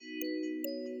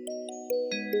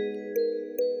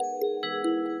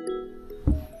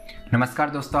नमस्कार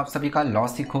दोस्तों, आप सभी का लॉ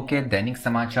सीखो के दैनिक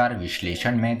समाचार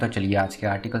विश्लेषण में। तो चलिए आज के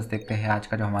आर्टिकल्स देखते हैं। आज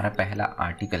का जो हमारा पहला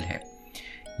आर्टिकल है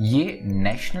ये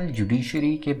नेशनल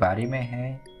जुडिशरी के बारे में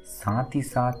है, साथ ही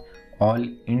साथ ऑल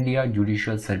इंडिया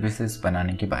जुडिशियल सर्विसेज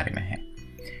बनाने के बारे में है।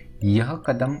 यह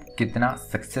कदम कितना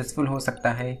सक्सेसफुल हो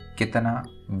सकता है, कितना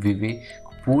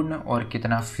विवेकपूर्ण और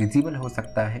कितना फिजिबल हो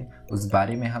सकता है, उस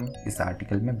बारे में हम इस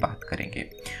आर्टिकल में बात करेंगे।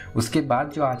 उसके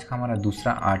बाद जो आज का हमारा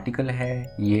दूसरा आर्टिकल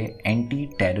है ये एंटी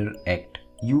टेरर एक्ट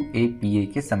UAPA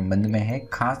के संबंध में है,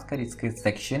 खासकर इसके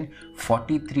सेक्शन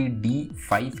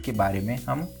 43D(5) के बारे में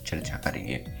हम चर्चा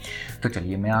करेंगे। तो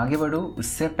चलिए मैं आगे बढ़ूँ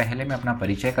उससे पहले मैं अपना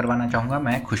परिचय करवाना चाहूँगा।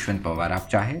 मैं खुशवंत पवार, आप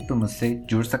चाहे तो मुझसे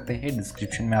जुड़ सकते हैं,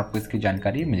 डिस्क्रिप्शन में आपको इसकी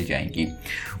जानकारी मिल जाएगी।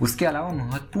 उसके अलावा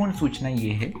महत्वपूर्ण सूचना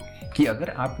ये है कि अगर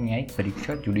आप न्यायिक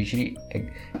परीक्षा जुडिशरी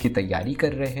की तैयारी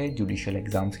कर रहे हैं, जुडिशियल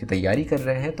एग्जाम्स की तैयारी कर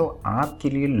रहे हैं, तो आपके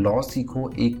लिए लॉ सीखो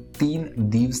एक 3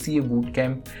 दिवसीय बूट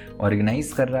कैंप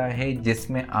ऑर्गेनाइज कर रहा है, जिसमें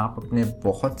आप अपने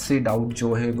बहुत से डाउट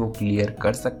जो है वो क्लियर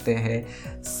कर सकते हैं।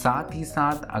 साथ ही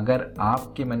साथ अगर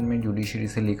आपके मन में जुडिशरी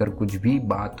से लेकर कुछ भी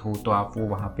बात हो तो आप वो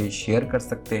वहाँ पे शेयर कर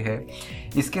सकते हैं।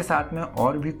 इसके साथ में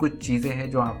और भी कुछ चीज़ें हैं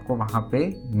जो आपको वहाँ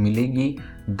पे मिलेंगी।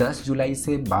 10 जुलाई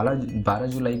से 12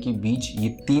 जुलाई के बीच ये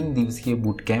 3 दिवसीय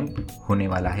बूट कैंप होने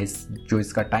वाला है। जो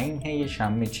इसका टाइम है ये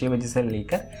शाम में 6 बजे से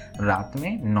लेकर रात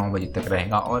में 9 बजे तक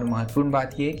रहेगा। और महत्वपूर्ण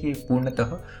बात ये है कि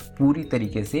पूर्णतः पूरी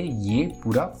तरीके से ये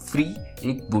पूरा फ्री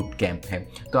एक बूट कैंप है,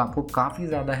 तो आपको काफ़ी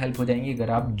ज़्यादा हेल्प हो जाएंगी। अगर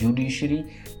आप जुडिशरी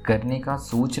करने का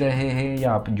सोच रहे हैं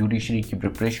या आप जुडिशरी की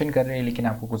प्रिपरेशन कर रहे हैं लेकिन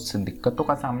आपको कुछ दिक्कतों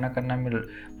का सामना करना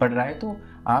पड़ रहा है, तो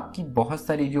आपकी बहुत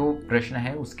सारी जो प्रश्न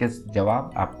है उसके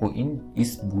जवाब आपको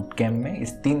इस बूट कैंप में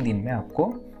इस 3 दिन में आपको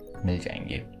मिल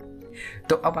जाएंगे।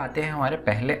 तो अब आते हैं हमारे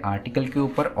पहले आर्टिकल के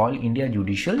ऊपर, ऑल इंडिया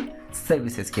जुडिशियल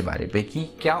सर्विसेज के बारे में कि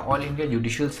क्या ऑल इंडिया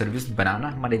जुडिशियल सर्विस बनाना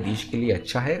हमारे देश के लिए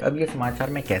अच्छा है। अब ये समाचार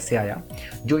में कैसे आया,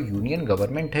 जो यूनियन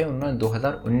गवर्नमेंट है उन्होंने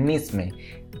 2019 में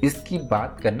इसकी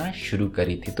बात करना शुरू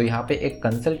करी थी। तो यहाँ पे एक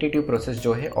कंसल्टेटिव प्रोसेस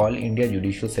जो है ऑल इंडिया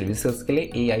जुडिशियल सर्विसेज के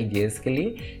लिए AIJS के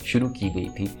लिए शुरू की गई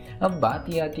थी। अब बात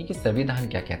ये आती है कि संविधान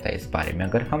क्या कहता है इस बारे में।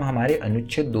 अगर हम हमारे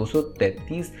अनुच्छेद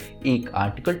 233(1)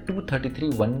 आर्टिकल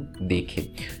 233(1) देखें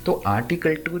तो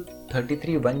आर्टिकल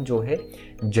 233(1) जो है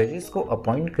जजेस को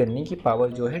अपॉइंट करने की पावर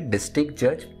जो है डिस्ट्रिक्ट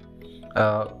जज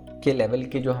के लेवल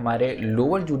के जो हमारे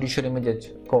लोअर जुडिशरी में जज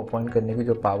को अपॉइंट करने की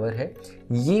जो पावर है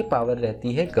ये पावर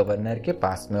रहती है गवर्नर के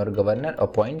पास में, और गवर्नर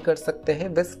अपॉइंट कर सकते हैं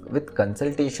with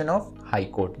consultation of high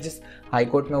court. जिस हाई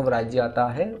कोर्ट में वो राज्य आता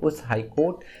है उस हाई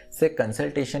कोर्ट से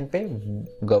कंसल्टेशन पे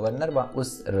गवर्नर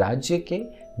उस राज्य के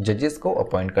जजेस को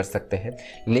अपॉइंट कर सकते हैं।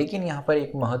 लेकिन यहाँ पर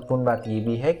एक महत्वपूर्ण बात ये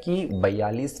भी है कि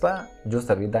 42वां जो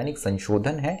संवैधानिक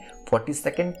संशोधन है,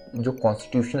 42nd जो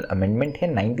कॉन्स्टिट्यूशनल अमेंडमेंट है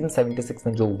 1976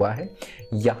 में जो हुआ है,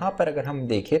 यहाँ पर अगर हम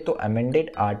देखें तो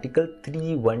अमेंडेड आर्टिकल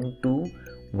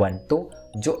 3121, तो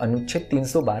जो अनुच्छेद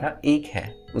 312(1)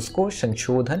 है उसको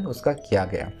संशोधन उसका किया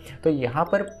गया। तो यहाँ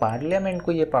पर पार्लियामेंट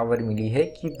को ये पावर मिली है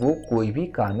कि वो कोई भी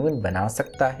कानून बना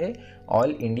सकता है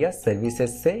ऑल इंडिया सर्विसेज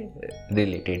से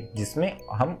रिलेटेड, जिसमें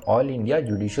हम ऑल इंडिया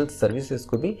जुडिशियल सर्विसेज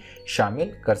को भी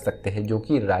शामिल कर सकते हैं, जो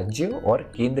कि राज्य और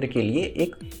केंद्र के लिए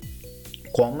एक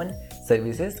कॉमन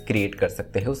सर्विसेज क्रिएट कर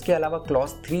सकते हैं। उसके अलावा क्लॉज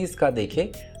 3 इसका देखें,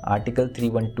 आर्टिकल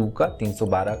 312 का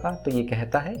 312 का, तो ये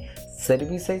कहता है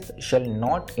services shall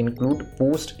not include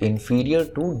post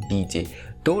inferior to DJ,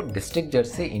 तो डिस्ट्रिक्ट जज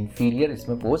से इंफीरियर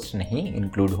इसमें पोस्ट नहीं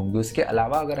इंक्लूड होंगे। उसके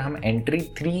अलावा अगर हम एंट्री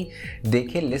 3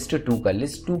 देखें लिस्ट 2 का,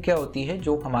 लिस्ट 2 क्या होती है,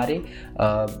 जो हमारे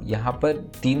यहाँ पर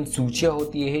 3 सूचियाँ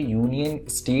होती है, यूनियन,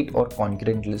 स्टेट और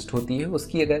कॉन्करेंट लिस्ट होती है,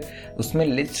 उसकी अगर उसमें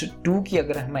लिस्ट 2 की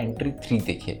अगर हम एंट्री 3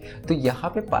 देखें तो यहाँ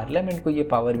पे पार्लियामेंट को ये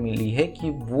पावर मिली है कि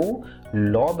वो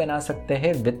लॉ बना सकते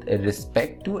हैं with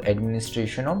respect to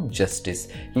administration of justice,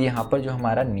 कि यहाँ पर जो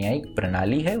हमारा न्यायिक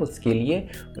प्रणाली है उसके लिए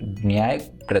न्याय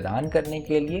प्रदान करने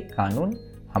के लिए कानून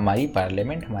हमारी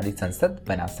पार्लियामेंट, हमारी संसद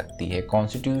बना सकती है।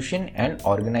 Constitution and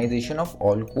organisation of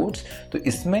all courts, तो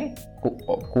इसमें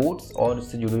कोर्ट्स और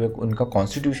उससे जुड़े हुए उनका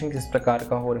कॉन्स्टिट्यूशन किस प्रकार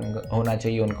का होना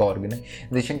चाहिए, उनका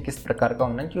ऑर्गेनाइजेशन किस प्रकार का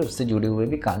होना चाहिए, उससे जुड़े हुए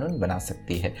भी कानून बना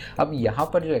सकती है। अब यहाँ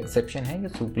पर जो एक्सेप्शन है ये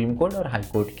सुप्रीम कोर्ट और हाई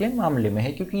कोर्ट के मामले में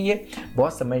है, क्योंकि ये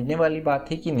बहुत समझने वाली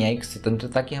बात है कि न्यायिक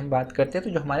स्वतंत्रता की हम बात करते हैं तो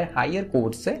जो हमारे हायर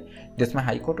कोर्ट्स है, जिसमें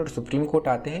हाई कोर्ट और सुप्रीम कोर्ट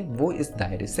आते हैं, वो इस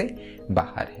दायरे से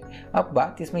बाहर है। अब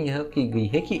बात इसमें यह की गई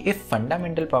है कि if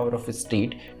fundamental power of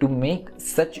state to make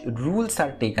such rules are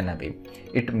taken away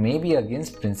it may be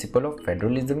against principle of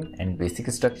federalism and basic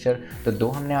structure. तो दो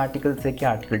हमने आर्टिकल से कि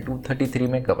आर्टिकल 233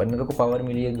 में गवर्नर को पावर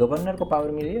मिली है, गवर्नर को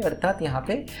पावर मिली है अर्थात यहाँ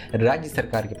पे राज्य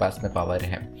सरकार के पास में पावर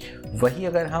है। वही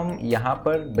अगर हम यहाँ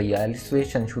पर 42वें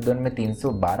संशोधन में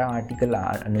 312 आर्टिकल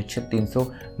अनुच्छेद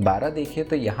 312 देखें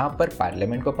तो यहाँ पर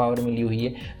पार्लियामेंट को पावर मिली हुई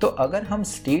है। तो अगर हम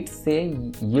स्टेट से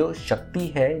ये शक्ति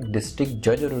है डिस्ट्रिक्ट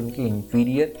जज और उनकी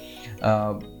इंफीरियर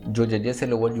जो जजेस है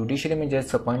लोअर जुडिशरी में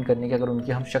जज अपॉइंट करने की, अगर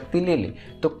उनकी हम शक्ति ले लें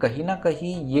तो कहीं ना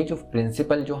कहीं ये जो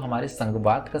प्रिंसिपल जो हमारे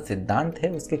संघवाद का सिद्धांत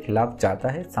है उसके खिलाफ जाता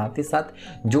है, साथ ही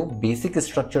साथ जो बेसिक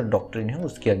स्ट्रक्चर डॉक्ट्रिन है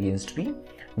उसके अगेंस्ट भी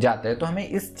जाता है। तो हमें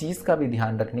इस चीज़ का भी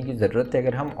ध्यान रखने की ज़रूरत है।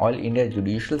 अगर हम ऑल इंडिया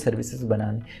जुडिशियल सर्विसेज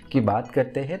बनाने की बात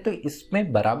करते हैं तो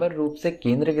इसमें बराबर रूप से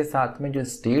केंद्र के साथ में जो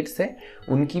स्टेट्स है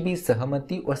उनकी भी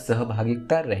सहमति और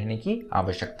सहभागिता रहने की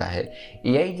आवश्यकता है।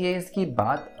 AIJS की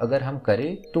बात अगर हम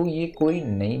करें तो ये कोई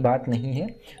नई बात नहीं है,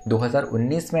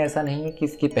 2019 में ऐसा नहीं है कि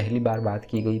इसकी पहली बार बात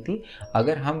की गई थी।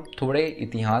 अगर हम थोड़े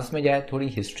इतिहास में जाए, थोड़ी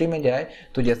हिस्ट्री में जाए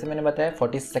तो जैसे मैंने बताया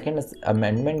 42nd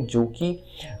अमेंडमेंट जो कि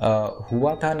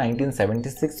हुआ था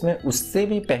 1976 में, उससे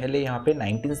भी पहले यहाँ पे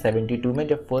 1972 में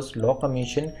जब फर्स्ट लॉ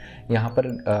कमीशन यहाँ पर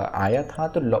आया था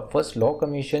तो फर्स्ट लॉ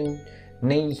कमीशन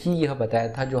ने ही यह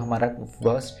बताया था, जो हमारा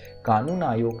फर्स्ट कानून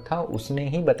आयोग था उसने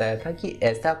ही बताया था कि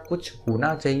ऐसा कुछ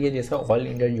होना चाहिए जैसा ऑल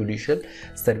इंडिया जुडिशियल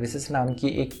सर्विसेज नाम की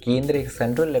एक केंद्र, एक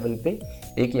सेंट्रल लेवल पे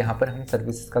एक यहाँ पर हम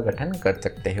सर्विसेज का गठन कर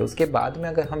सकते हैं। उसके बाद में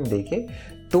अगर हम देखें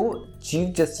तो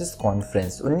चीफ जस्टिस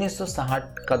कॉन्फ्रेंस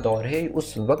 1960 का दौर है,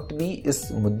 उस वक्त भी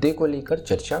इस मुद्दे को लेकर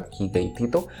चर्चा की गई थी।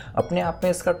 तो अपने आप में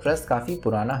इसका ट्रस्ट काफ़ी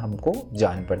पुराना हमको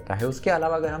जान पड़ता है। उसके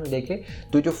अलावा अगर हम देखें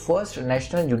तो जो फर्स्ट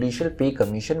नेशनल जुडिशियल पे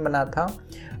कमीशन बना था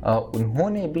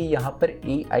उन्होंने भी यहाँ पर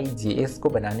AIJS को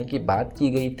बनाने की बात की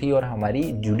गई थी और हमारी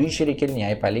जुडिशरी के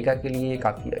न्यायपालिका के लिए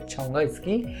काफ़ी अच्छा होगा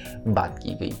इसकी बात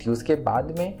की गई थी। उसके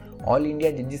बाद में ऑल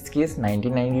इंडिया जजेस केस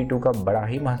 1992 का बड़ा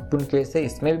ही महत्वपूर्ण केस है।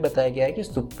 इसमें भी बताया गया है कि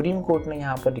सुप्रीम कोर्ट ने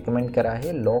यहाँ पर रिकमेंड करा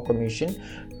है law commission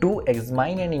to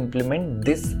examine and implement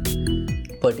this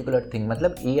particular thing,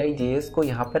 मतलब AIJS को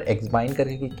यहाँ पर एग्जामाइन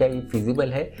करके कि क्या ये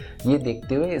फिजिबल है ये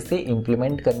देखते हुए इसे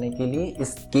इम्प्लीमेंट करने के लिए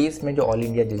इस केस में जो ऑल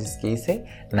इंडिया जजेस केस है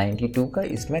 92 का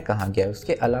इसमें कहा गया है।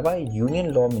 उसके अलावा यूनियन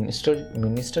लॉ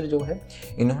मिनिस्टर जो है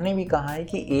इन्होंने भी कहा है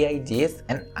कि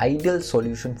AIJS an ideal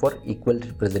solution for equal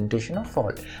representation of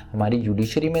all. हमारी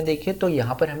जुडिशरी में देखें तो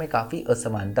यहाँ पर हमें काफ़ी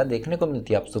असमानता देखने को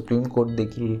मिलती है। आप सुप्रीम कोर्ट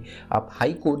देखिए, आप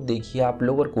हाई कोर्ट देखिए, आप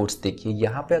लोअर कोर्ट्स देखिए,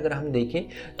 यहाँ पे अगर हम देखें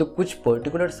तो कुछ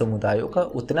पर्टिकुलर समुदायों का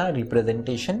उतना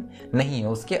रिप्रेजेंटेशन नहीं है।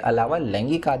 उसके अलावा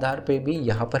लैंगिक आधार पे भी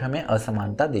यहाँ पर हमें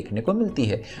असमानता देखने को मिलती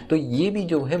है। तो ये भी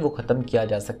जो है वो ख़त्म किया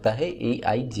जा सकता है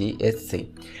AIJS से।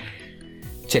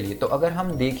 चलिए, तो अगर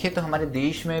हम देखें तो हमारे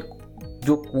देश में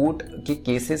जो कोर्ट के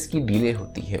केसेस की डिले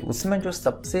होती है उसमें जो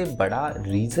सबसे बड़ा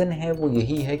रीज़न है वो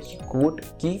यही है कि कोर्ट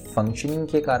की फंक्शनिंग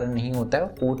के कारण नहीं होता है।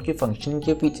 और कोर्ट की फंक्शनिंग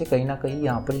के पीछे कहीं ना कहीं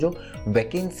यहाँ पर जो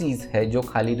वैकेंसीज है, जो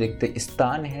खाली रिक्त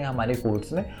स्थान है हमारे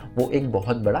कोर्ट्स में, वो एक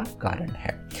बहुत बड़ा कारण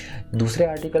है। दूसरे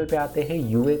आर्टिकल पे आते हैं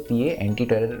UAPA एंटी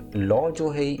टेरर लॉ जो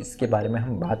है, इसके बारे में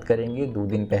हम बात करेंगे। 2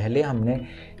 दिन पहले हमने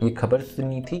ये खबर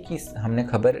सुनी थी कि हमने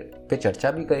खबर पे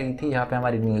चर्चा भी करी थी यहाँ पे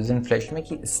हमारी न्यूज़ इन फ्लैश में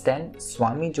कि स्टैन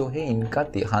स्वामी जो है इनका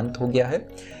देहांत हो गया है।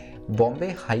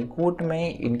 बॉम्बे हाई कोर्ट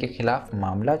में इनके खिलाफ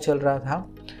मामला चल रहा था,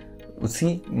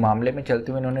 उसी मामले में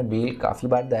चलते हुए इन्होंने बेल काफ़ी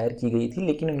बार दायर की गई थी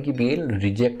लेकिन उनकी बेल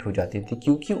रिजेक्ट हो जाती थी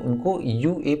क्योंकि उनको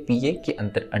UAPA के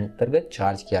अंतर्गत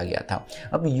चार्ज किया गया था।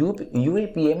 अब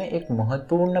UAPA में एक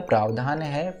महत्वपूर्ण प्रावधान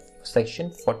है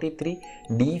सेक्शन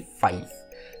 43D5,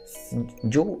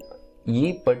 जो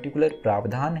ये पर्टिकुलर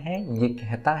प्रावधान है। ये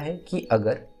कहता है कि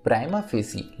अगर प्राइमा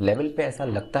फेसी लेवल पे ऐसा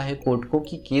लगता है कोर्ट को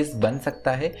कि केस बन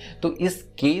सकता है तो इस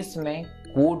केस में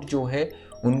कोर्ट जो है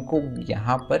उनको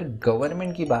यहाँ पर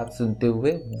गवर्नमेंट की बात सुनते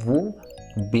हुए वो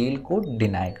बेल को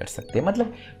डिनाई कर सकते हैं।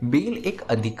 मतलब बेल एक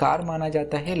अधिकार माना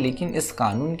जाता है, लेकिन इस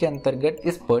कानून के अंतर्गत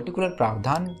इस पर्टिकुलर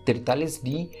प्रावधान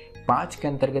 43D5 के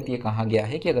अंतर्गत ये कहा गया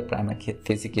है कि अगर प्राइमा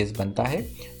फेसी केस बनता है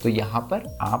तो यहाँ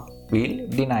पर आप बेल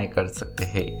डिनाई कर सकते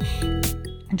हैं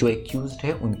जो एक्यूज्ड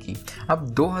है उनकी। अब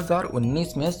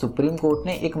 2019 में सुप्रीम कोर्ट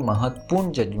ने एक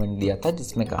महत्वपूर्ण जजमेंट दिया था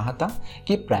जिसमें कहा था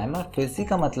कि प्राइमा फेसी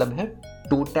का मतलब है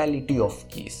टोटलिटी ऑफ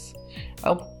केस।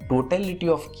 अब टोटलिटी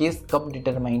ऑफ केस कब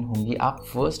डिटरमाइन होंगी? आप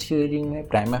फर्स्ट हियरिंग में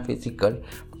प्राइमा फेसी कर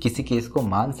किसी केस को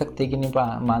मान सकते कि नहीं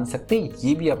मान सकते,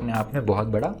 ये भी अपने आप में बहुत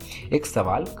बड़ा एक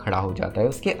सवाल खड़ा हो जाता है।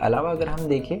 उसके अलावा अगर हम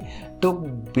देखें तो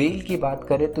बेल की बात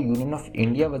करें तो union of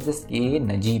India versus A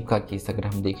Najeeb का केस अगर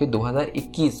हम देखें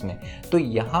 2021 में, तो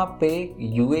यहाँ पे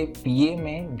यूएपीए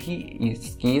में भी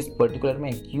इस केस पर्टिकुलर में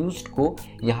एक्यूज्ड को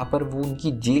यहाँ पर वो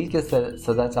उनकी जेल के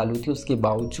सज़ा चालू थी, उसके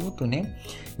बावजूद उन्हें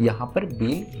यहाँ पर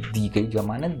बेल दी गई,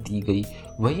 जमानत दी गई।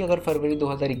 वही अगर फरवरी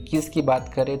 2021 की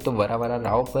बात करें तो वरावरा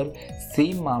राव पर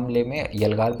सेम मामले में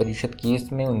यलगार परिषद केस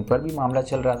में उन पर भी मामला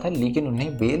चल रहा था, लेकिन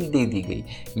उन्हें बेल दे दी गई।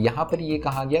 यहाँ पर ये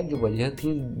कहा गया जो वजह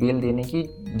थी बेल देने की,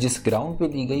 जिस ग्राउंड पे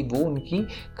दी गई वो उनकी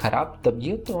खराब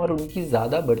तबीयत और उनकी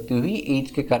ज़्यादा बढ़ती हुई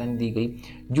एज के कारण दी गई।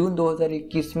 जून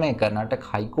 2021 में कर्नाटक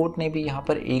हाई कोर्ट ने भी यहाँ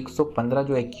पर 115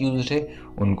 जो एक्यूज्ड है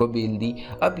उनको बेल दी।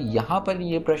 अब यहाँ पर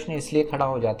ये प्रश्न इसलिए खड़ा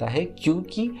हो जाता है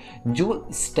क्योंकि जो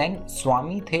स्टैन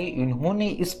स्वामी थे इन्होंने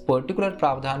इस पर्टिकुलर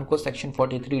प्रावधान को सेक्शन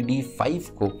 43D5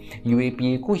 को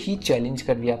यूएपीए को ही चैलेंज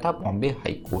कर दिया था बॉम्बे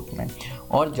हाई कोर्ट में,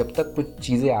 और जब तक कुछ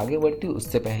चीज़ें आगे बढ़ती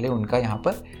उससे पहले उनका यहाँ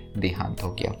पर देहांत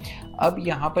हो गया। अब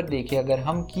यहाँ पर देखिए अगर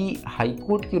हम कि हाई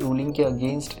कोर्ट की रूलिंग के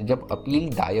अगेंस्ट जब अपील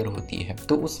दायर होती है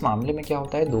तो उस मामले में क्या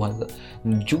होता है,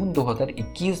 जून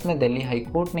 2021 में दिल्ली हाई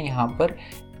कोर्ट ने यहाँ पर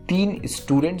 3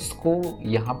 स्टूडेंट्स को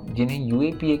यहाँ जिन्हें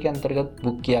यूएपीए के अंतर्गत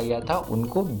बुक किया गया था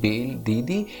उनको बेल दे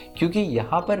दी, क्योंकि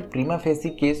यहाँ पर प्रीमा फेसी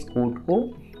केस कोर्ट को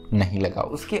नहीं लगा।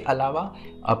 उसके अलावा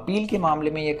अपील के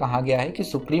मामले में ये कहा गया है कि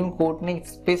सुप्रीम कोर्ट ने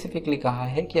स्पेसिफिकली कहा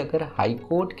है कि अगर हाई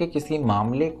कोर्ट के किसी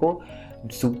मामले को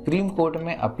सुप्रीम कोर्ट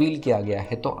में अपील किया गया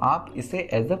है तो आप इसे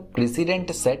एज अ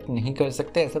प्रेसिडेंट सेट नहीं कर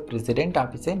सकते, एज अ प्रेसिडेंट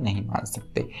आप इसे नहीं मान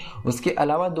सकते। उसके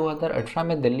अलावा 2018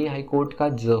 में दिल्ली हाई कोर्ट का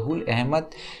जहूल अहमद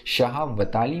शाह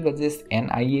वताली वर्सेस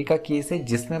एनआईए का केस है,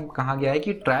 जिसमें कहा गया है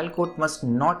कि trial court must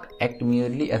not act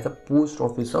merely as a post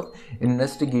office of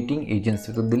investigating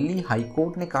agency. तो दिल्ली हाई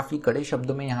कोर्ट ने काफ़ी कड़े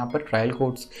शब्दों में यहाँ पर ट्रायल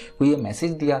कोर्ट्स को ये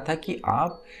मैसेज दिया था कि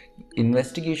आप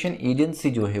इन्वेस्टिगेशन एजेंसी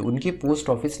जो है उनकी पोस्ट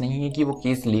ऑफिस नहीं है कि वो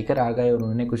केस लेकर आ गए और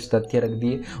उन्होंने कुछ तथ्य रख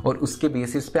दिए और उसके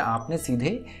बेसिस पे आपने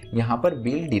सीधे यहाँ पर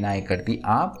बेल डिनाई कर दी।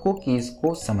 आपको केस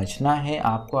को समझना है,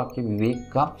 आपको आपके विवेक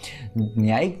का,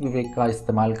 न्यायिक विवेक का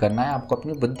इस्तेमाल करना है, आपको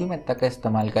अपनी बुद्धिमत्ता का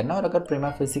इस्तेमाल करना है, और अगर प्रीमा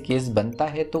फेसी केस बनता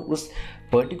है तो उस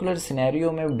पर्टिकुलर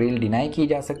सिनेरियो में बेल डिनाई की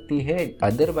जा सकती है।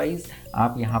 अदरवाइज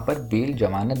आप यहाँ पर बेल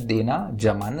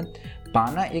जमानत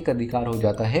पाना एक अधिकार हो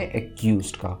जाता है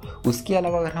एक्यूज्ड का। उसके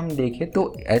अलावा अगर हम देखें तो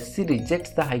SC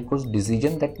rejects the high court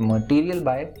decision that material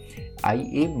by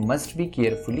आईए मस्ट बी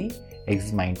केयरफुली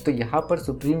एग्जामाइंड। तो यहाँ पर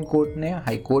सुप्रीम कोर्ट ने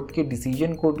हाई कोर्ट के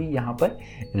डिसीजन को भी यहाँ पर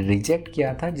रिजेक्ट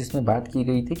किया था, जिसमें बात की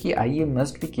गई थी कि आईए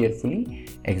मस्ट बी केयरफुली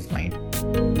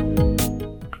एग्जामाइंड।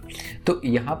 तो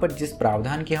यहाँ पर जिस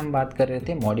प्रावधान की हम बात कर रहे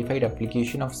थे, modified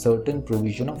application of certain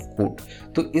provision of court,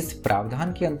 तो इस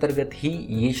प्रावधान के अंतर्गत ही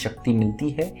ये शक्ति मिलती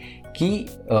है कि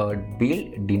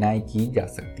बेल डिनाई की जा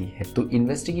सकती है। तो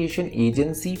इन्वेस्टिगेशन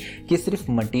एजेंसी के सिर्फ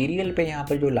मटेरियल पे, यहाँ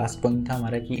पर जो लास्ट पॉइंट था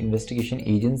हमारा कि इन्वेस्टिगेशन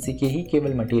एजेंसी के ही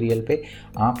केवल मटेरियल पे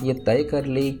आप ये तय कर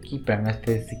ले कि प्रीमा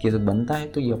फेसी केस बनता है,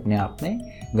 तो ये अपने आप में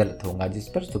गलत होगा, जिस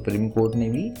पर सुप्रीम कोर्ट ने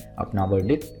भी अपना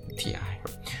वर्डिक्ट दिया है।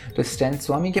 तो स्टैन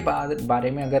स्वामी के बारे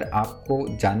में अगर आपको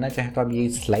जानना चाहें तो आप ये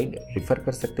स्लाइड रेफर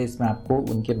कर सकते हैं, इसमें आपको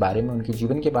उनके बारे में, उनके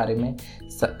जीवन के बारे में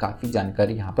काफ़ी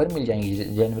जानकारी यहाँ पर मिल जाएंगी।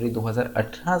 जनवरी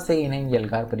 2018 से इन्हें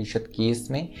यलगार परिषद केस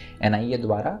में एनआईए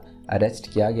द्वारा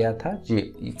अरेस्ट किया गया था।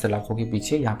 ये सलाखों के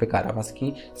पीछे यहाँ पे कारावास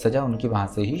की सज़ा उनकी वहाँ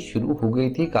से ही शुरू हो गई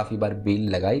थी। काफ़ी बार बेल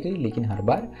लगाई गई, लेकिन हर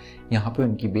बार यहाँ पे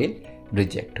उनकी बेल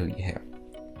रिजेक्ट हुई है।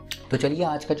 तो चलिए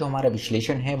आज का जो हमारा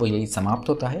विश्लेषण है वो यही समाप्त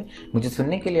होता है। मुझे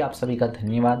सुनने के लिए आप सभी का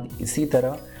धन्यवाद। इसी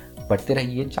तरह पढ़ते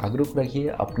रहिए, जागरूक रहिए,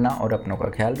 अपना और अपनों का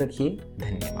ख्याल रखिए।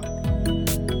 धन्यवाद।